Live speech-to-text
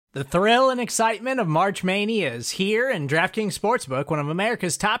The thrill and excitement of March Mania is here, and DraftKings Sportsbook, one of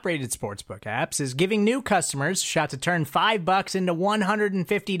America's top-rated sportsbook apps, is giving new customers a shot to turn $5 into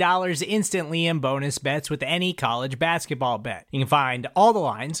 $150 instantly in bonus bets with any college basketball bet. You can find all the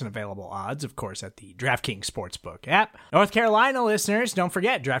lines and available odds, of course, at the DraftKings Sportsbook app. North Carolina listeners, don't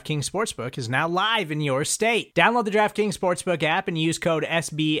forget, DraftKings Sportsbook is now live in your state. Download the DraftKings Sportsbook app and use code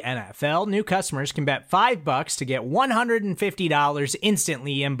SBNFL. New customers can bet $5 to get $150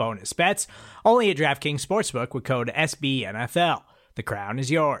 instantly in bonus bets, only at DraftKings Sportsbook with code SBNFL. The crown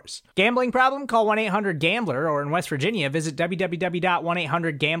is yours. Gambling problem? Call 1-800-GAMBLER, or in West Virginia, visit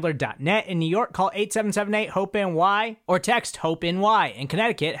www.1800gambler.net. In New York, call 877-8-HOPE-NY or text HOPE-NY. In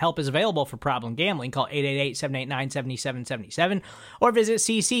Connecticut, help is available for problem gambling. Call 888-789-7777 or visit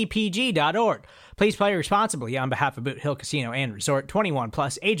ccpg.org. Please play responsibly on behalf of Boot Hill Casino and Resort. 21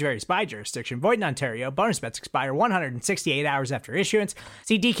 plus, age varies by jurisdiction. Void in Ontario. Bonus bets expire 168 hours after issuance.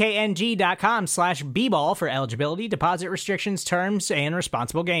 See dkng.com/bball for eligibility, deposit restrictions, terms, and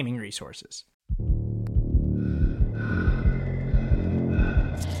responsible gaming resources.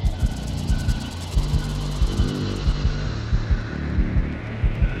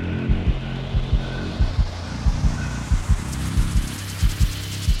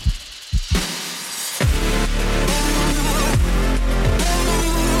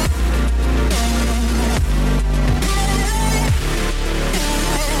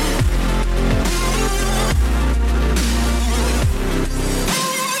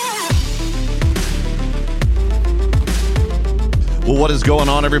 Well, what is going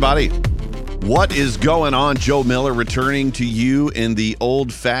on, everybody? What is going on? Joe Miller returning to you in the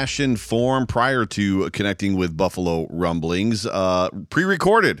old-fashioned form prior to connecting with Buffalo Rumblings,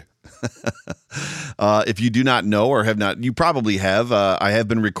 pre-recorded. If you do not know or have not, you probably have. I have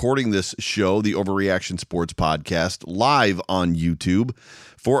been recording this show, the Overreaction Sports Podcast, live on YouTube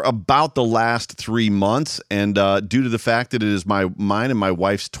for about the last 3 months, and due to the fact that it is mine and my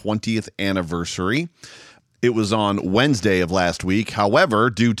wife's 20th anniversary, it was on Wednesday of last week. However,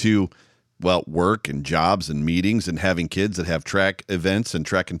 due to, well, work and jobs and meetings and having kids that have track events and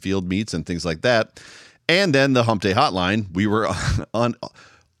track and field meets and things like that, and then the Hump Day Hotline, we were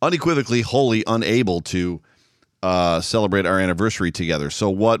unequivocally wholly unable to celebrate our anniversary together.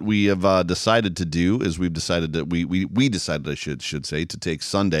 So what we have decided to do is we decided, I should say, to take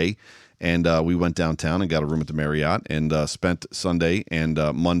Sunday, and we went downtown and got a room at the Marriott and spent Sunday and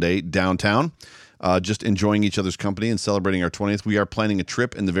Monday downtown. Just enjoying each other's company and celebrating our 20th. We are planning a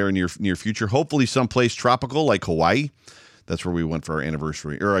trip in the very near future, hopefully someplace tropical like Hawaii. That's where we went for our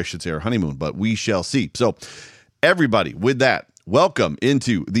anniversary, or I should say our honeymoon, but we shall see. So everybody, with that, welcome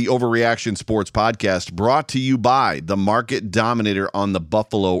into the Overreaction Sports Podcast, brought to you by the market dominator on the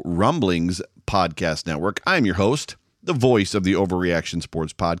Buffalo Rumblings Podcast Network. I'm your host, the voice of the Overreaction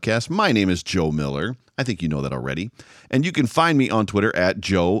Sports Podcast. My name is Joe Miller. I think you know that already. And you can find me on Twitter at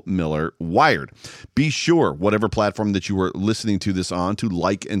Joe Miller Wired. Be sure, whatever platform that you are listening to this on, to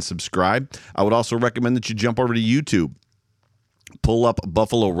like and subscribe. I would also recommend that you jump over to YouTube. Pull up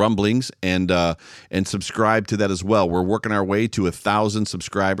Buffalo Rumblings and subscribe to that as well. We're working our way to 1,000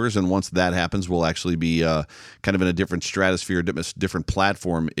 subscribers, and once that happens, we'll actually be kind of in a different stratosphere, different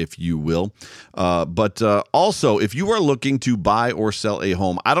platform, if you will. But also, if you are looking to buy or sell a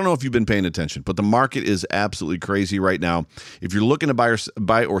home, I don't know if you've been paying attention, but the market is absolutely crazy right now. If you're looking to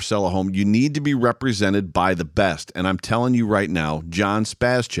buy or sell a home, you need to be represented by the best. And I'm telling you right now, John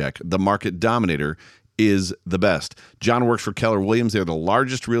Spazcheck, the market dominator, is the best. John works for Keller Williams. They're the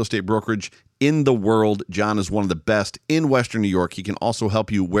largest real estate brokerage in the world. John is one of the best in Western New York. He can also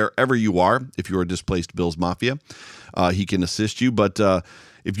help you wherever you are. If you're a displaced Bills Mafia, he can assist you. But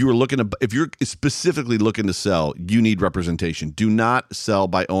if you're specifically looking to sell, you need representation. Do not sell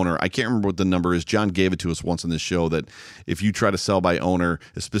by owner. I can't remember what the number is. John gave it to us once on this show that if you try to sell by owner,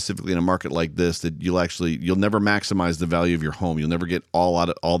 specifically in a market like this, that you'll never maximize the value of your home. You'll never get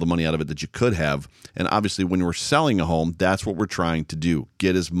all the money out of it that you could have. And obviously, when we're selling a home, that's what we're trying to do: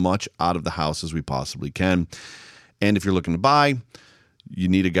 get as much out of the house as we possibly can. And if you're looking to buy, you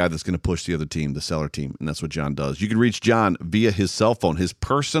need a guy that's going to push the other team, the seller team, and that's what John does. You can reach John via his cell phone, his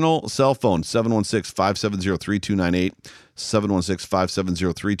personal cell phone, 716-570-3298,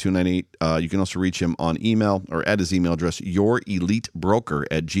 716-570-3298. You can also reach him on email or at his email address,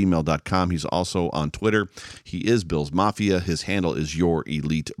 yourelitebroker@gmail.com. He's also on Twitter. He is Bills Mafia. His handle is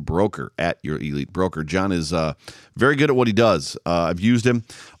yourelitebroker, at yourelitebroker. John is very good at what he does. I've used him.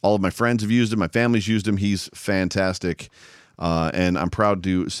 All of my friends have used him. My family's used him. He's fantastic. And I'm proud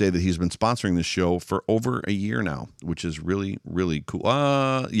to say that he's been sponsoring this show for over a year now, which is really, really cool.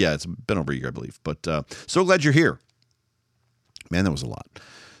 Yeah, it's been over a year, I believe. But so glad you're here. Man, that was a lot.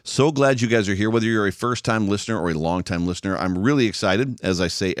 So glad you guys are here, whether you're a first-time listener or a long-time listener. I'm really excited, as I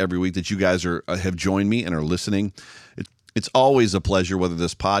say every week, that you guys have joined me and are listening. It's always a pleasure, whether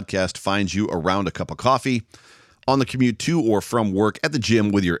this podcast finds you around a cup of coffee, on the commute to or from work, at the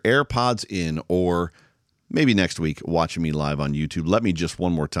gym with your AirPods in, or maybe next week watching me live on YouTube. Let me just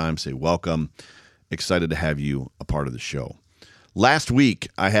one more time say welcome. Excited to have you a part of the show. Last week,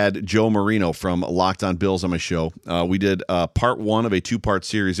 I had Joe Marino from Locked On Bills on my show. We did part one of a two-part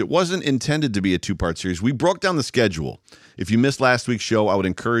series. It wasn't intended to be a two-part series. We broke down the schedule. If you missed last week's show, I would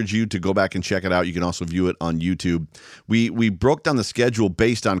encourage you to go back and check it out. You can also view it on YouTube. We broke down the schedule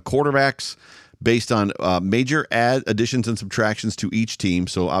based on quarterbacks, based on major additions and subtractions to each team,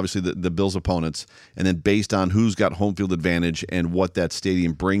 so obviously the Bills' opponents, and then based on who's got home field advantage and what that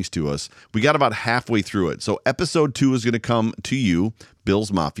stadium brings to us. We got about halfway through it. So episode 2 is going to come to you,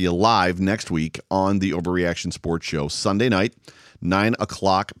 Bills Mafia, live next week on the Overreaction Sports Show, Sunday night, 9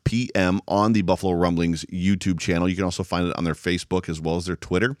 o'clock p.m. on the Buffalo Rumblings YouTube channel. You can also find it on their Facebook as well as their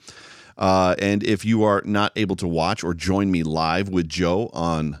Twitter. And if you are not able to watch or join me live with Joe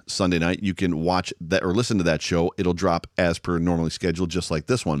on Sunday night, you can watch that or listen to that show. It'll drop as per normally scheduled, just like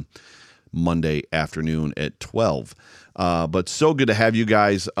this one, Monday afternoon at 12. But so good to have you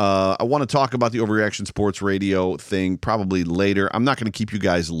guys. I want to talk about the Overreaction Sports Radio thing probably later. I'm not going to keep you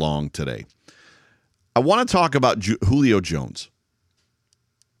guys long today. I want to talk about Julio Jones.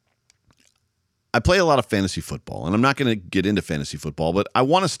 I play a lot of fantasy football, and I'm not going to get into fantasy football, but I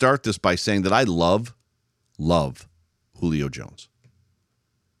want to start this by saying that I love Julio Jones.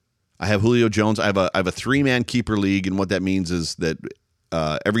 I have Julio Jones. I have a 3-man keeper league, and what that means is that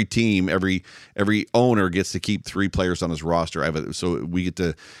every team, every owner gets to keep 3 players on his roster. So we get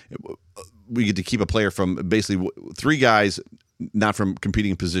to keep a player from basically 3 guys, not from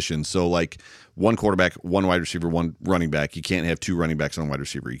competing positions. So like 1 quarterback, 1 wide receiver, 1 running back. You can't have 2 running backs and 1 wide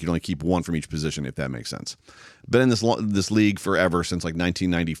receiver. You can only keep 1 from each position, if that makes sense. Been in this league forever, since like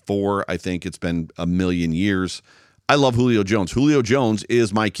 1994. I think it's been a million years. I love Julio Jones. Julio Jones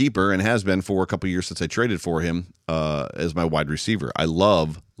is my keeper and has been for a couple years since I traded for him as my wide receiver. I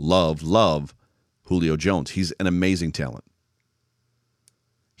love Julio Jones. He's an amazing talent.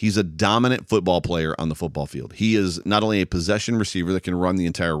 He's a dominant football player on the football field. He is not only a possession receiver that can run the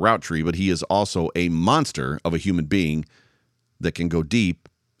entire route tree, but he is also a monster of a human being that can go deep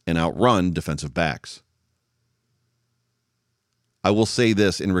and outrun defensive backs. I will say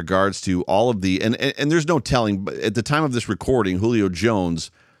this in regards to all of the, and there's no telling, but at the time of this recording, Julio Jones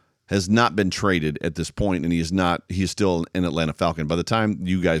has not been traded at this point, and he's still an Atlanta Falcon. By the time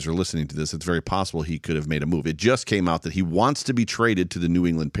you guys are listening to this, it's very possible he could have made a move. It just came out that he wants to be traded to the New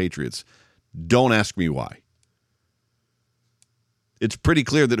England Patriots. Don't ask me why. It's pretty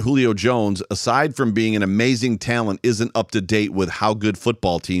clear that Julio Jones, aside from being an amazing talent, isn't up to date with how good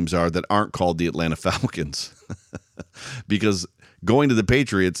football teams are that aren't called the Atlanta Falcons. Because going to the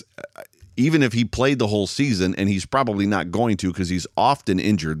Patriots, even if he played the whole season, and he's probably not going to because he's often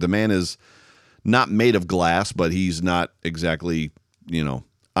injured. The man is not made of glass, but he's not exactly,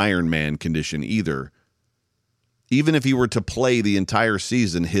 Iron Man condition either. Even if he were to play the entire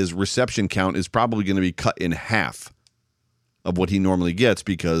season, his reception count is probably going to be cut in half of what he normally gets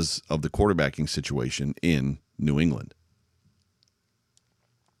because of the quarterbacking situation in New England.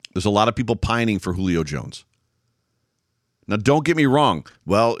 There's a lot of people pining for Julio Jones. Now, don't get me wrong.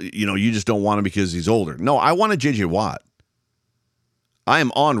 Well, you just don't want him because he's older. No, I wanted J.J. Watt. I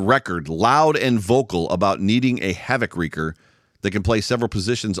am on record, loud and vocal, about needing a havoc reeker that can play several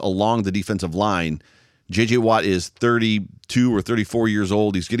positions along the defensive line. J.J. Watt is 32 or 34 years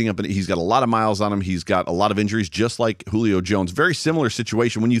old. He's getting up, and he's got a lot of miles on him. He's got a lot of injuries, just like Julio Jones. Very similar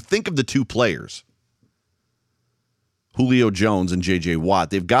situation. When you think of the 2 players, Julio Jones and J.J.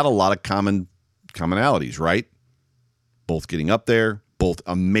 Watt, they've got a lot of commonalities, right? Both getting up there, both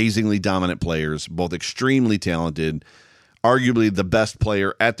amazingly dominant players, both extremely talented, arguably the best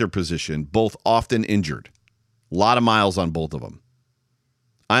player at their position, both often injured. A lot of miles on both of them.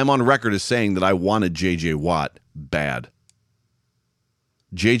 I'm on record as saying that I wanted J.J. Watt bad.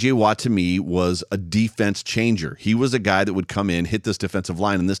 J.J. Watt, to me, was a defense changer. He was a guy that would come in, hit this defensive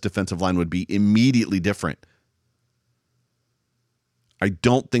line, and this defensive line would be immediately different. I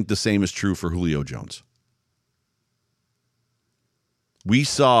don't think the same is true for Julio Jones. We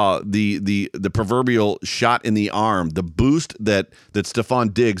saw the proverbial shot in the arm, the boost that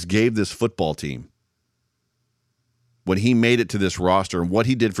Stephon Diggs gave this football team when he made it to this roster, and what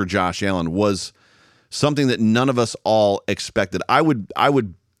he did for Josh Allen was something that none of us all expected. I would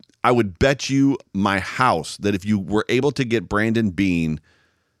bet you my house that if you were able to get Brandon Beane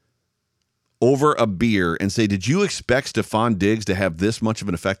over a beer and say, did you expect Stephon Diggs to have this much of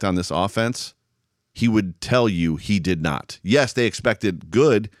an effect on this offense? He would tell you he did not. Yes, they expected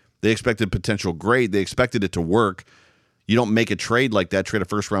good. They expected potential great. They expected it to work. You don't make a trade like that, trade a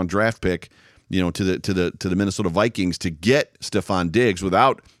first-round draft pick, to the Minnesota Vikings to get Stephon Diggs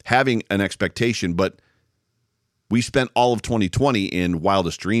without having an expectation. But we spent all of 2020 in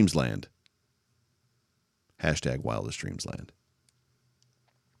wildest dreams land. Hashtag wildest dreams land.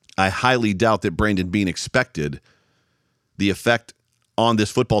 I highly doubt that Brandon Beane expected the effect on this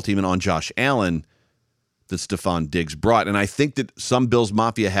football team and on Josh Allen that Stephon Diggs brought. And I think that some Bills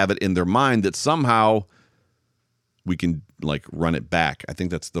Mafia have it in their mind that somehow we can run it back. I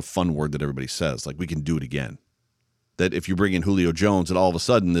think that's the fun word that everybody says. We can do it again. That if you bring in Julio Jones, that all of a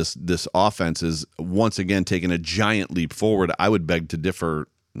sudden this offense is once again taking a giant leap forward. I would beg to differ.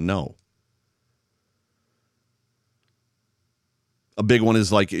 No. A big one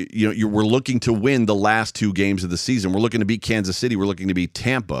is we're looking to win the last 2 games of the season. We're looking to beat Kansas City. We're looking to beat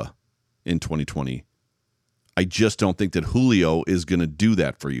Tampa in 2020. I just don't think that Julio is going to do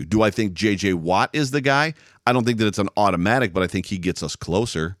that for you. Do I think J.J. Watt is the guy? I don't think that it's an automatic, but I think he gets us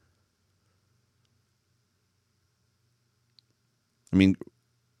closer. I mean,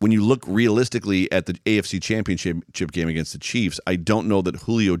 when you look realistically at the AFC Championship game against the Chiefs, I don't know that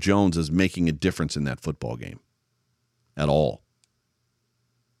Julio Jones is making a difference in that football game at all.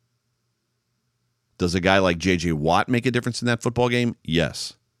 Does a guy like J.J. Watt make a difference in that football game?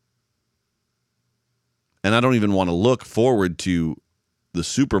 Yes. And I don't even want to look forward to the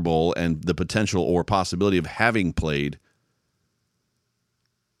Super Bowl and the potential or possibility of having played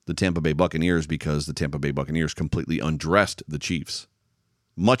the Tampa Bay Buccaneers, because the Tampa Bay Buccaneers completely undressed the Chiefs,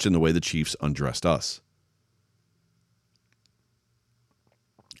 much in the way the Chiefs undressed us.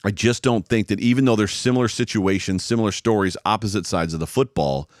 I just don't think that, even though there's similar situations, similar stories, opposite sides of the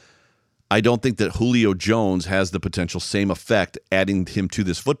football, I don't think that Julio Jones has the potential same effect adding him to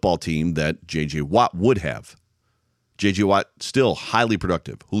this football team that J.J. Watt would have. J.J. Watt, still highly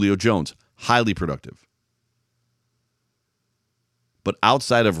productive. Julio Jones, highly productive. But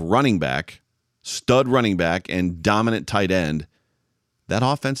outside of running back, stud running back, and dominant tight end, that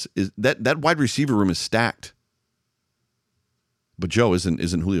offense is that wide receiver room is stacked. But Joe, isn't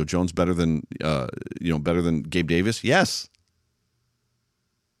Julio Jones better than better than Gabe Davis? Yes.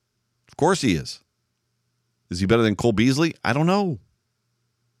 Of course he is. Is he better than Cole Beasley? I don't know.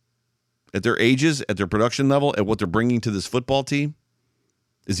 At their ages, at their production level, at what they're bringing to this football team,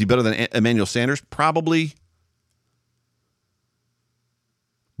 is he better than Emmanuel Sanders? Probably.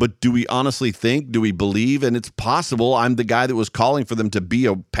 But do we honestly think, do we believe, and it's possible, I'm the guy that was calling for them to be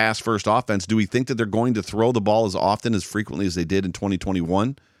a pass-first offense, do we think that they're going to throw the ball as often, as frequently as they did in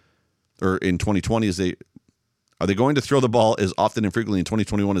 2021? Or in 2020 are they going to throw the ball as often and frequently in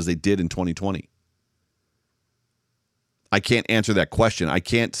 2021 as they did in 2020? I can't answer that question. I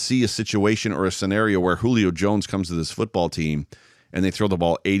can't see a situation or a scenario where Julio Jones comes to this football team and they throw the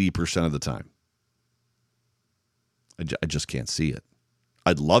ball 80% of the time. I just can't see it.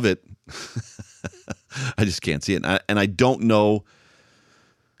 I'd love it. I just can't see it. And I don't know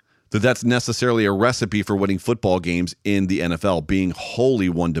that that's necessarily a recipe for winning football games in the NFL, being wholly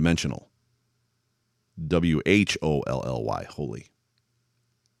one-dimensional. W-H-O-L-L-Y, holy.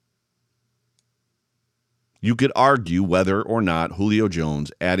 You could argue whether or not Julio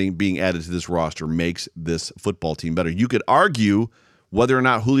Jones being added to this roster makes this football team better. You could argue whether or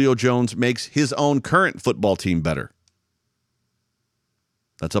not Julio Jones makes his own current football team better.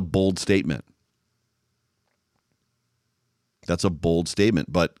 That's a bold statement. That's a bold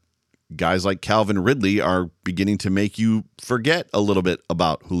statement, but guys like Calvin Ridley are beginning to make you forget a little bit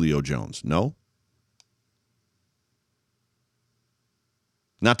about Julio Jones, no?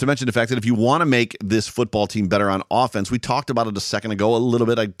 Not to mention the fact that if you want to make this football team better on offense, we talked about it a second ago a little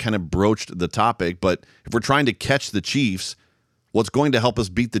bit. I kind of broached the topic, but if we're trying to catch the Chiefs, what's going to help us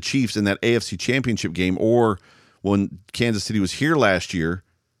beat the Chiefs in that AFC Championship game, or when Kansas City was here last year,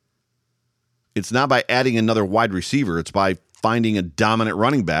 it's not by adding another wide receiver. It's by finding a dominant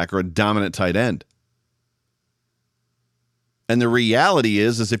running back or a dominant tight end. And the reality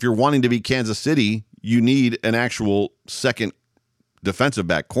is if you're wanting to beat Kansas City, you need an actual second defensive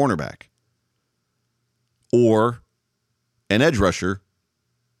back, cornerback, or an edge rusher,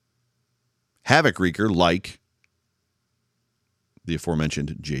 havoc reeker like the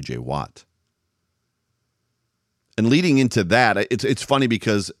aforementioned J.J. Watt. And leading into that, it's funny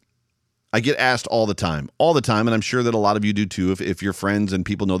because I get asked all the time, and I'm sure that a lot of you do too, if you're friends and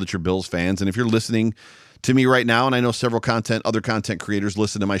people know that you're Bills fans, and if you're listening to me right now, and I know several other content creators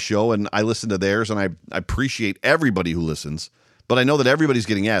listen to my show, and I listen to theirs, and I appreciate everybody who listens. But I know that everybody's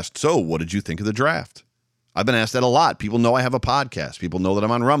getting asked, so what did you think of the draft? I've been asked that a lot. People know I have a podcast. People know that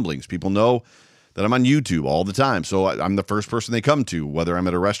I'm on Rumblings. People know that I'm on YouTube all the time. So I'm the first person they come to, whether I'm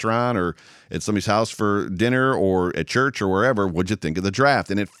at a restaurant or at somebody's house for dinner or at church or wherever. What'd you think of the draft?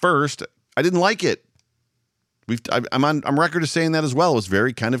 And at first, I didn't like it. I'm on record as saying that as well. I was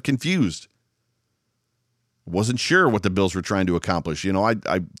very kind of confused. Wasn't sure what the Bills were trying to accomplish. You know,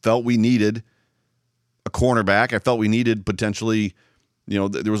 I felt we needed a cornerback. I felt we needed potentially, you know,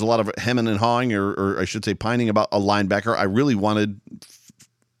 there was a lot of hemming and hawing, or I should say pining about a linebacker. I really wanted,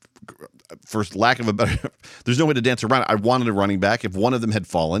 for lack of a better, there's no way to dance around it. I wanted a running back. If one of them had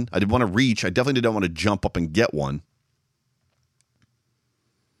fallen, I didn't want to reach. I definitely didn't want to jump up and get one.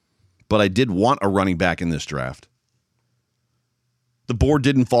 But I did want a running back in this draft. The board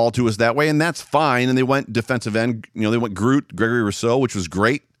didn't fall to us that way, and that's fine. And they went defensive end. You know, they went Groot, Gregory Rousseau, which was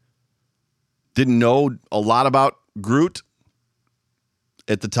great. Didn't know a lot about Groot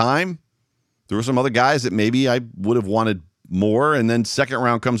at the time. There were some other guys that maybe I would have wanted more, and then second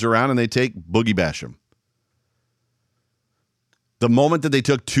round comes around and they take Boogie Basham. The moment that they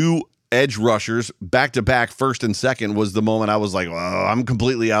took two edge rushers back-to-back, first and second, was the moment I was like, well, I'm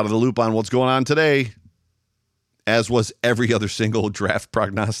completely out of the loop on what's going on today, as was every other single draft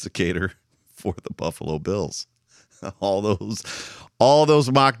prognosticator for the Buffalo Bills. All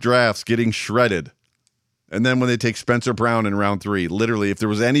those mock drafts getting shredded. And then when they take Spencer Brown in round 3, literally, if there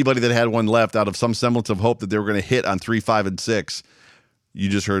was anybody that had one left out of some semblance of hope that they were going to hit on 3, 5, and 6, you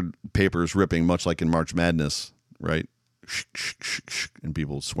just heard papers ripping, much like in March Madness, right? And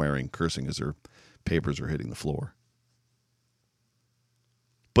people swearing, cursing as their papers are hitting the floor.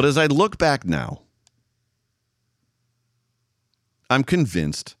 But as I look back now, I'm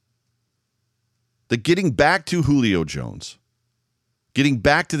convinced that getting back to Julio Jones, getting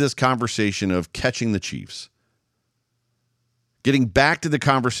back to this conversation of catching the Chiefs, getting back to the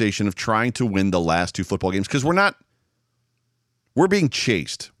conversation of trying to win the last 2 football games, because we're being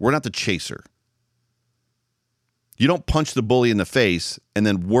chased. We're not the chaser. You don't punch the bully in the face and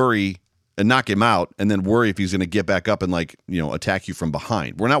then worry and knock him out and then worry if he's going to get back up and, like, you know, attack you from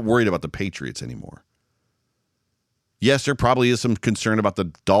behind. We're not worried about the Patriots anymore. Yes, there probably is some concern about the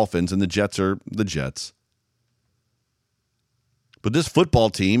Dolphins, and the Jets are the Jets. But this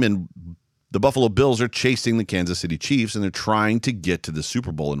football team and the Buffalo Bills are chasing the Kansas City Chiefs, and they're trying to get to the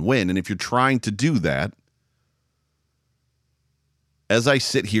Super Bowl and win. And if you're trying to do that, as I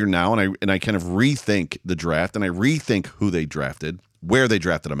sit here now and I kind of rethink the draft, and I rethink who they drafted, where they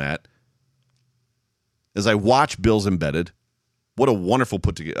drafted them at, as I watch Bills Embedded, what a wonderful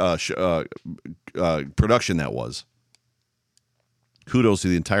production that was. Kudos to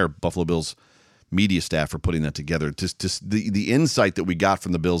the entire Buffalo Bills media staff for putting that together. Just the insight that we got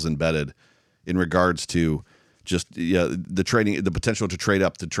from the Bills Embedded in regards to just the trading, the potential to trade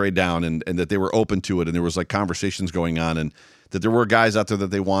up, to trade down, and that they were open to it, and there was like conversations going on, and that there were guys out there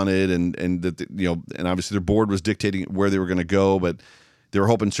that they wanted, and that, you know, and obviously their board was dictating where they were going to go, but they were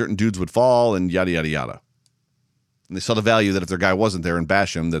hoping certain dudes would fall, and yada yada yada. And they saw the value that if their guy wasn't there and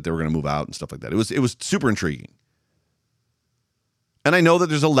Basham, that they were going to move out and stuff like that. It was super intriguing. And I know that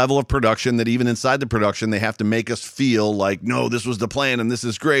there's a level of production that even inside the production, they have to make us feel like, no, this was the plan and this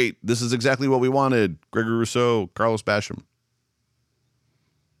is great. This is exactly what we wanted. Gregory Rousseau, Carlos Basham.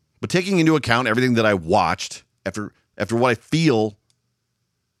 But taking into account everything that I watched, after what I feel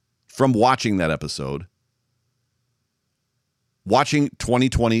from watching that episode, watching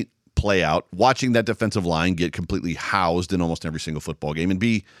 2020 play out, watching that defensive line get completely housed in almost every single football game and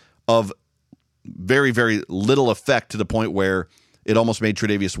be of very, very little effect to the point where it almost made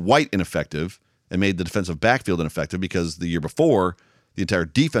Tre'Davious White ineffective and made the defensive backfield ineffective, because the year before, the entire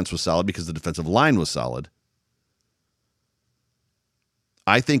defense was solid because the defensive line was solid.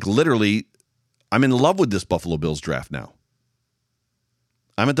 I think literally I'm in love with this Buffalo Bills draft now.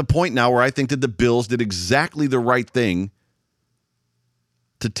 I'm at the point now where I think that the Bills did exactly the right thing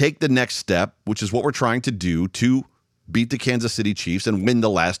to take the next step, which is what we're trying to do to beat the Kansas City Chiefs and win the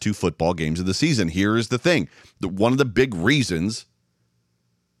last 2 football games of the season. Here is the thing. One of the big reasons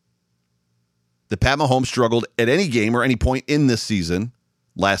that Pat Mahomes struggled at any game or any point in this season,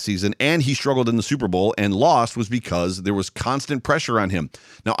 last season, and he struggled in the Super Bowl and lost, was because there was constant pressure on him.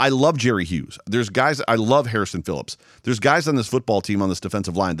 Now, I love Jerry Hughes. There's guys, I love Harrison Phillips. There's guys on this football team, on this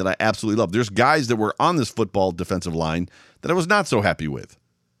defensive line, that I absolutely love. There's guys that were on this football defensive line that I was not so happy with.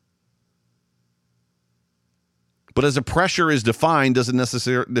 But as a pressure is defined, doesn't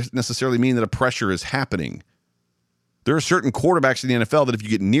necessarily mean that a pressure is happening. There are certain quarterbacks in the NFL that if you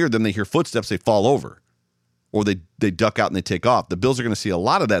get near them, they hear footsteps, they fall over. Or they duck out and they take off. The Bills are going to see a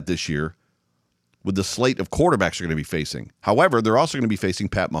lot of that this year with the slate of quarterbacks they're going to be facing. However, they're also going to be facing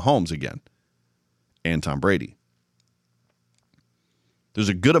Pat Mahomes again and Tom Brady. There's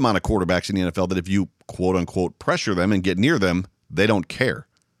a good amount of quarterbacks in the NFL that if you, quote-unquote, pressure them and get near them, they don't care.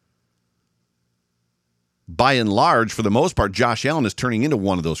 By and large, for the most part, Josh Allen is turning into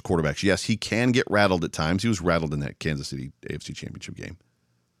one of those quarterbacks. Yes, he can get rattled at times. He was rattled in that Kansas City AFC Championship game.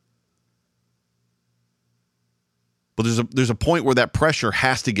 But there's a point where that pressure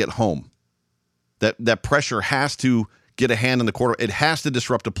has to get home. That pressure has to get a hand on the quarter. It has to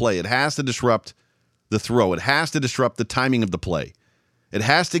disrupt a play. It has to disrupt the throw. It has to disrupt the timing of the play. It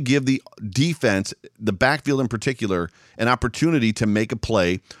has to give the defense, the backfield in particular, an opportunity to make a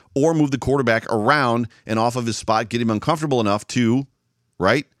play or move the quarterback around and off of his spot, get him uncomfortable enough to,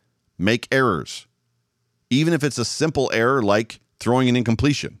 right, make errors. Even if it's a simple error like throwing an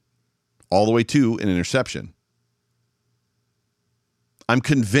incompletion all the way to an interception. I'm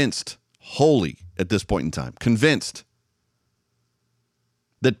convinced, wholly at this point in time, convinced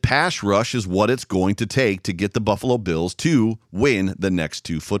that pass rush is what it's going to take to get the Buffalo Bills to win the next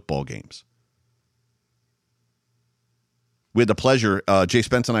 2 football games. We had the pleasure, Jay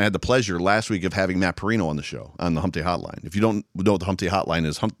Spence and I had the pleasure last week of having Matt Perino on the show, on the Hump Day Hotline. If you don't know what the Hump Day Hotline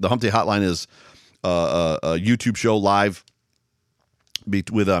is, the Hump Day Hotline is a YouTube show live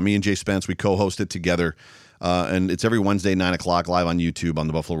with me and Jay Spence. We co-host it together. And it's every Wednesday, 9 o'clock, live on YouTube on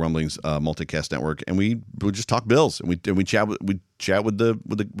the Buffalo Rumblings Multicast Network. And we just talk Bills, and we chat with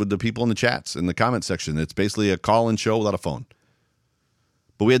the people in the chats in the comment section. It's basically a call-in show without a phone.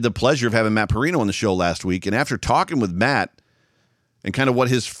 But we had the pleasure of having Matt Perino on the show last week, and after talking with Matt and kind of what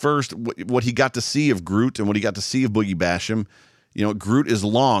he got to see of Groot and what he got to see of Boogie Basham, you know, Groot is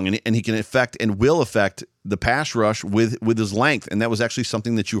long and he can affect and will affect the pass rush with his length, and that was actually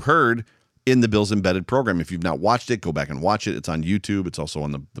something that you heard in the Bills Embedded program. If you've not watched it, go back and watch it. It's on YouTube. It's also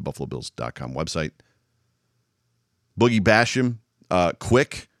on the BuffaloBills.com website. Boogie Basham,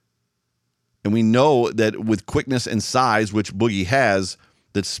 quick. And we know that with quickness and size, which Boogie has,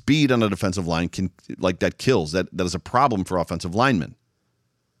 that speed on a defensive line that kills. That is a problem for offensive linemen.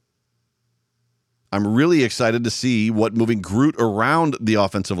 I'm really excited to see what moving Groot around the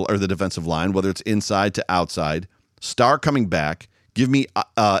offensive or the defensive line, whether it's inside to outside, Star coming back, give me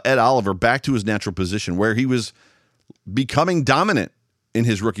Ed Oliver back to his natural position where he was becoming dominant in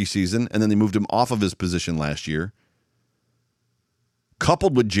his rookie season, and then they moved him off of his position last year.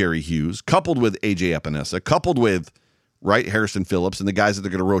 Coupled with Jerry Hughes, coupled with A.J. Epinesa, coupled with Harrison Phillips and the guys that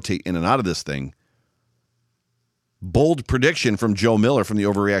they're going to rotate in and out of this thing. Bold prediction from Joe Miller from the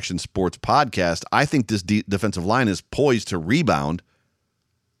Overreaction Sports Podcast. I think this defensive line is poised to rebound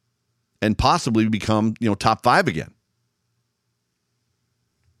and possibly become, top 5 again.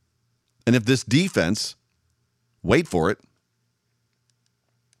 And if this defense, wait for it,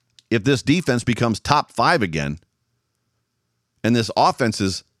 if this defense becomes top 5 again, and this offense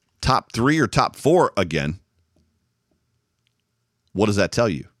is top 3 or top 4 again, what does that tell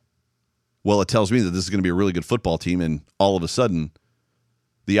you? Well, it tells me that this is going to be a really good football team, and all of a sudden,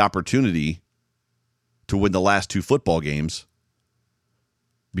 the opportunity to win the last 2 football games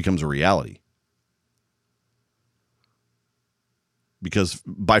becomes a reality. Because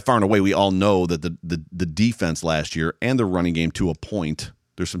by far and away, we all know that the defense last year and the running game to a point,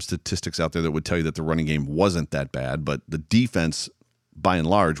 there's some statistics out there that would tell you that the running game wasn't that bad, but the defense, by and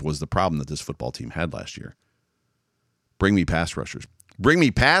large, was the problem that this football team had last year. Bring me pass rushers. Bring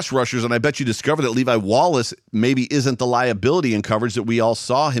me pass rushers, and I bet you discover that Levi Wallace maybe isn't the liability in coverage that we all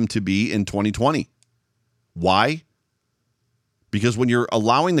saw him to be in 2020. Why? Because when you're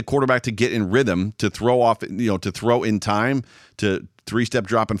allowing the quarterback to get in rhythm, to throw off, to throw in time, to 3-step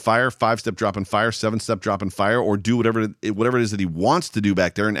drop and fire, 5-step drop and fire, 7-step drop and fire, or do whatever it is that he wants to do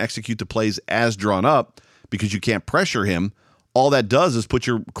back there and execute the plays as drawn up because you can't pressure him, all that does is put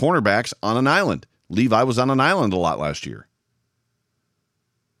your cornerbacks on an island. Levi was on an island a lot last year.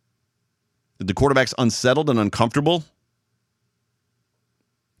 The quarterback's unsettled and uncomfortable.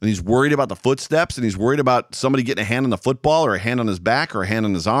 And he's worried about the footsteps, and he's worried about somebody getting a hand on the football or a hand on his back or a hand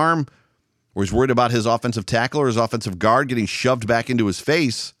on his arm, or he's worried about his offensive tackle or his offensive guard getting shoved back into his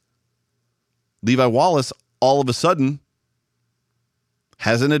face. Levi Wallace, all of a sudden,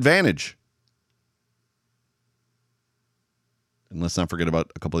 has an advantage. And let's not forget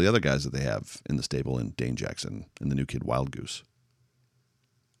about a couple of the other guys that they have in the stable, in Dane Jackson and the new kid, Wild Goose.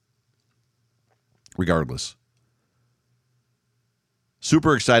 Regardless,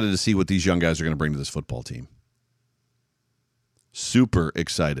 super excited to see what these young guys are going to bring to this football team. Super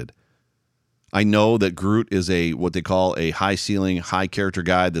excited. I know that Groot is what they call a high ceiling, high character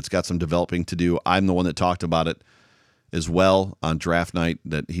guy that's got some developing to do. I'm the one that talked about it as well on draft night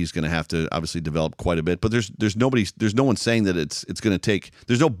that he's going to have to obviously develop quite a bit. But there's no one saying that it's going to take.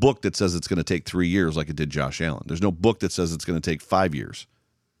 There's no book that says it's going to take 3 years like it did Josh Allen. There's no book that says it's going to take 5 years.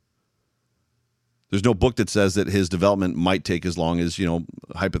 There's no book that says that his development might take as long as,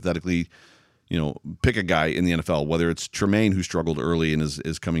 hypothetically, pick a guy in the NFL, whether it's Tremaine who struggled early and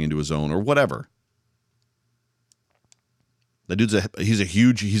is coming into his own or whatever. That dude's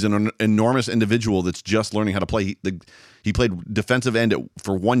he's an enormous individual that's just learning how to play. He played defensive end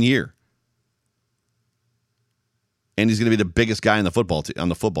for 1 year. And he's going to be the biggest guy on the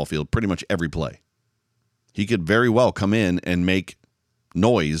football field pretty much every play. He could very well come in and make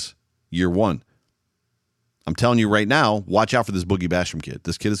noise year one. I'm telling you right now, watch out for this Boogie Basham kid.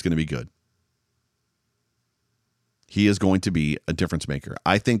 This kid is going to be good. He is going to be a difference maker.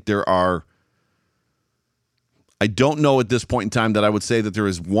 I think I don't know at this point in time that I would say that there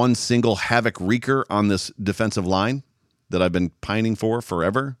is one single havoc reeker on this defensive line that I've been pining for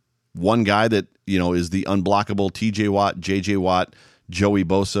forever. One guy that, is the unblockable TJ Watt, JJ Watt, Joey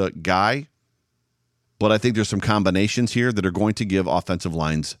Bosa guy. But I think there's some combinations here that are going to give offensive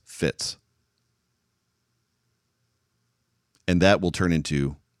lines fits. And that will turn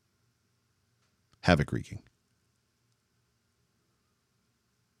into havoc wreaking.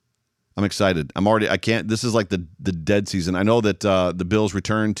 I'm excited. This is like the dead season. I know that the Bills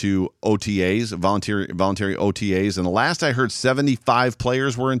returned to OTAs, voluntary OTAs, and the last I heard, 75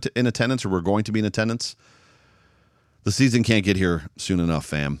 players were in attendance or were going to be in attendance. The season can't get here soon enough,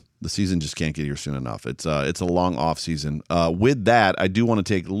 fam. The season just can't get here soon enough. It's a long off season. With that, I do want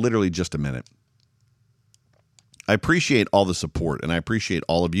to take literally just a minute. I appreciate all the support, and I appreciate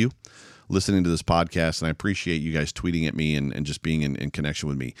all of you listening to this podcast, and I appreciate you guys tweeting at me and just being in connection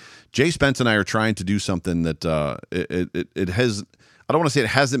with me. Jay Spence and I are trying to do something that it has, I don't want to say it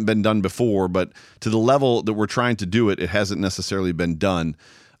hasn't been done before, but to the level that we're trying to do it, it hasn't necessarily been done,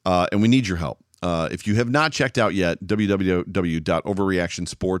 and we need your help. If you have not checked out yet,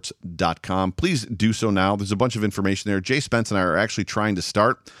 www.overreactionsports.com, please do so now. There's a bunch of information there. Jay Spence and I are actually trying to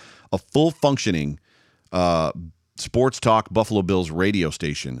start a full-functioning sports talk Buffalo Bills radio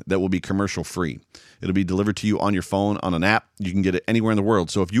station that will be commercial free. It'll be delivered to you on your phone, on an app. You can get it anywhere in the world.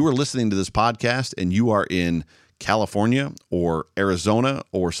 So if you are listening to this podcast and you are in California or Arizona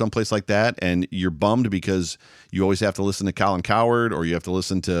or someplace like that, and you're bummed because you always have to listen to Colin Cowherd or you have to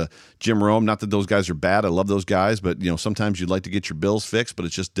listen to Jim Rome, not that those guys are bad. I love those guys, but sometimes you'd like to get your bills fixed, but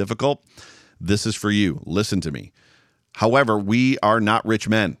it's just difficult. This is for you. Listen to me. However, we are not rich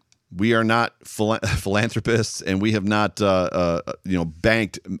men. We are not philanthropists, and we have not,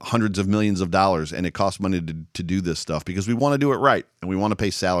 banked hundreds of millions of dollars, and it costs money to do this stuff because we want to do it right, and we want to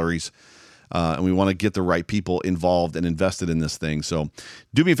pay salaries, and we want to get the right people involved and invested in this thing. So,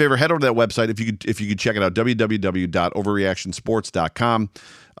 do me a favor, head over to that website if you could check it out, www.overreactionsports.com.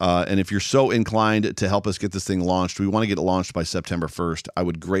 And if you're so inclined to help us get this thing launched, we want to get it launched by September 1st. I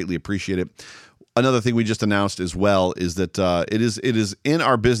would greatly appreciate it. Another thing we just announced as well is that it is in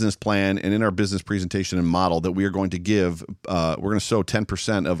our business plan and in our business presentation and model that we are going to give, we're going to sow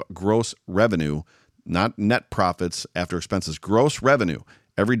 10% of gross revenue, not net profits after expenses, gross revenue.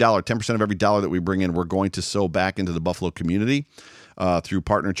 Every dollar, 10% of every dollar that we bring in, we're going to sow back into the Buffalo community through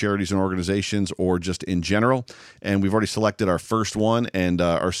partner charities and organizations or just in general. And we've already selected our first one and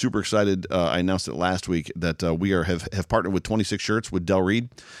are super excited. I announced it last week that we have partnered with 26 Shirts with Del Reed.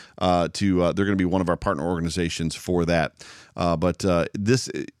 They're going to be one of our partner organizations for that. But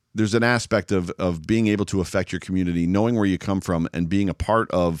there's an aspect of being able to affect your community, knowing where you come from, and being a part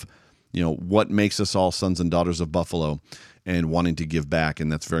of what makes us all sons and daughters of Buffalo, and wanting to give back.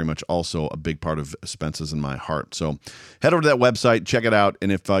 And that's very much also a big part of Spence's and my heart. So head over to that website, check it out.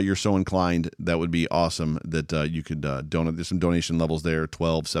 And if you're so inclined, that would be awesome that you could donate. There's some donation levels there,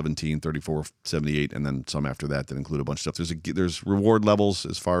 12, 17, 34, 78, and then some after that include a bunch of stuff. There's reward levels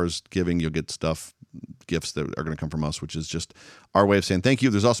as far as giving. You'll get gifts that are going to come from us, which is just our way of saying thank you.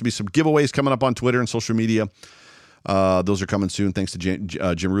 There's also be some giveaways coming up on Twitter and social media. Those are coming soon, thanks to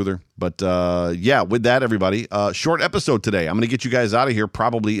Jim Ruther. But with that, everybody, short episode today. I'm going to get you guys out of here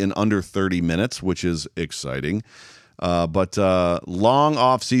probably in under 30 minutes, which is exciting. But long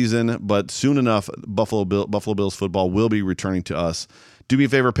off season, but soon enough, Buffalo Bills football will be returning to us. Do me a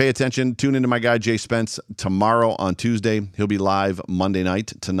favor, pay attention. Tune into my guy Jay Spence tomorrow on Tuesday. He'll be live Monday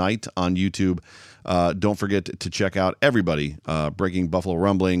night tonight on YouTube. Don't forget to check out everybody, Breaking Buffalo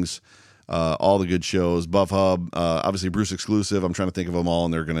Rumblings. All the good shows, Buff Hub, obviously Bruce Exclusive. I'm trying to think of them all,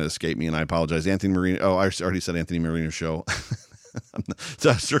 and they're going to escape me, and I apologize. Anthony Marino. Oh, I already said Anthony Marino show.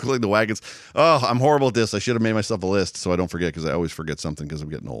 Circling the wagons. Oh, I'm horrible at this. I should have made myself a list so I don't forget, because I always forget something because I'm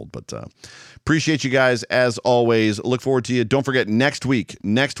getting old. But appreciate you guys as always. Look forward to you. Don't forget next week,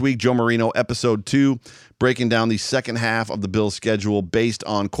 Joe Marino, episode 2, breaking down the second half of the Bills schedule based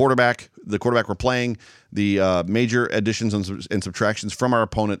on the quarterback we're playing, the major additions and subtractions from our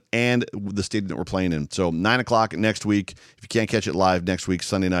opponent, and the stadium that we're playing in. So 9 o'clock next week. If you can't catch it live next week,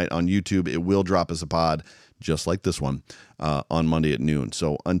 Sunday night on YouTube, it will drop as a pod, just like this one, on Monday at noon.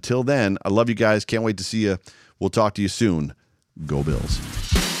 So until then, I love you guys. Can't wait to see you. We'll talk to you soon. Go Bills.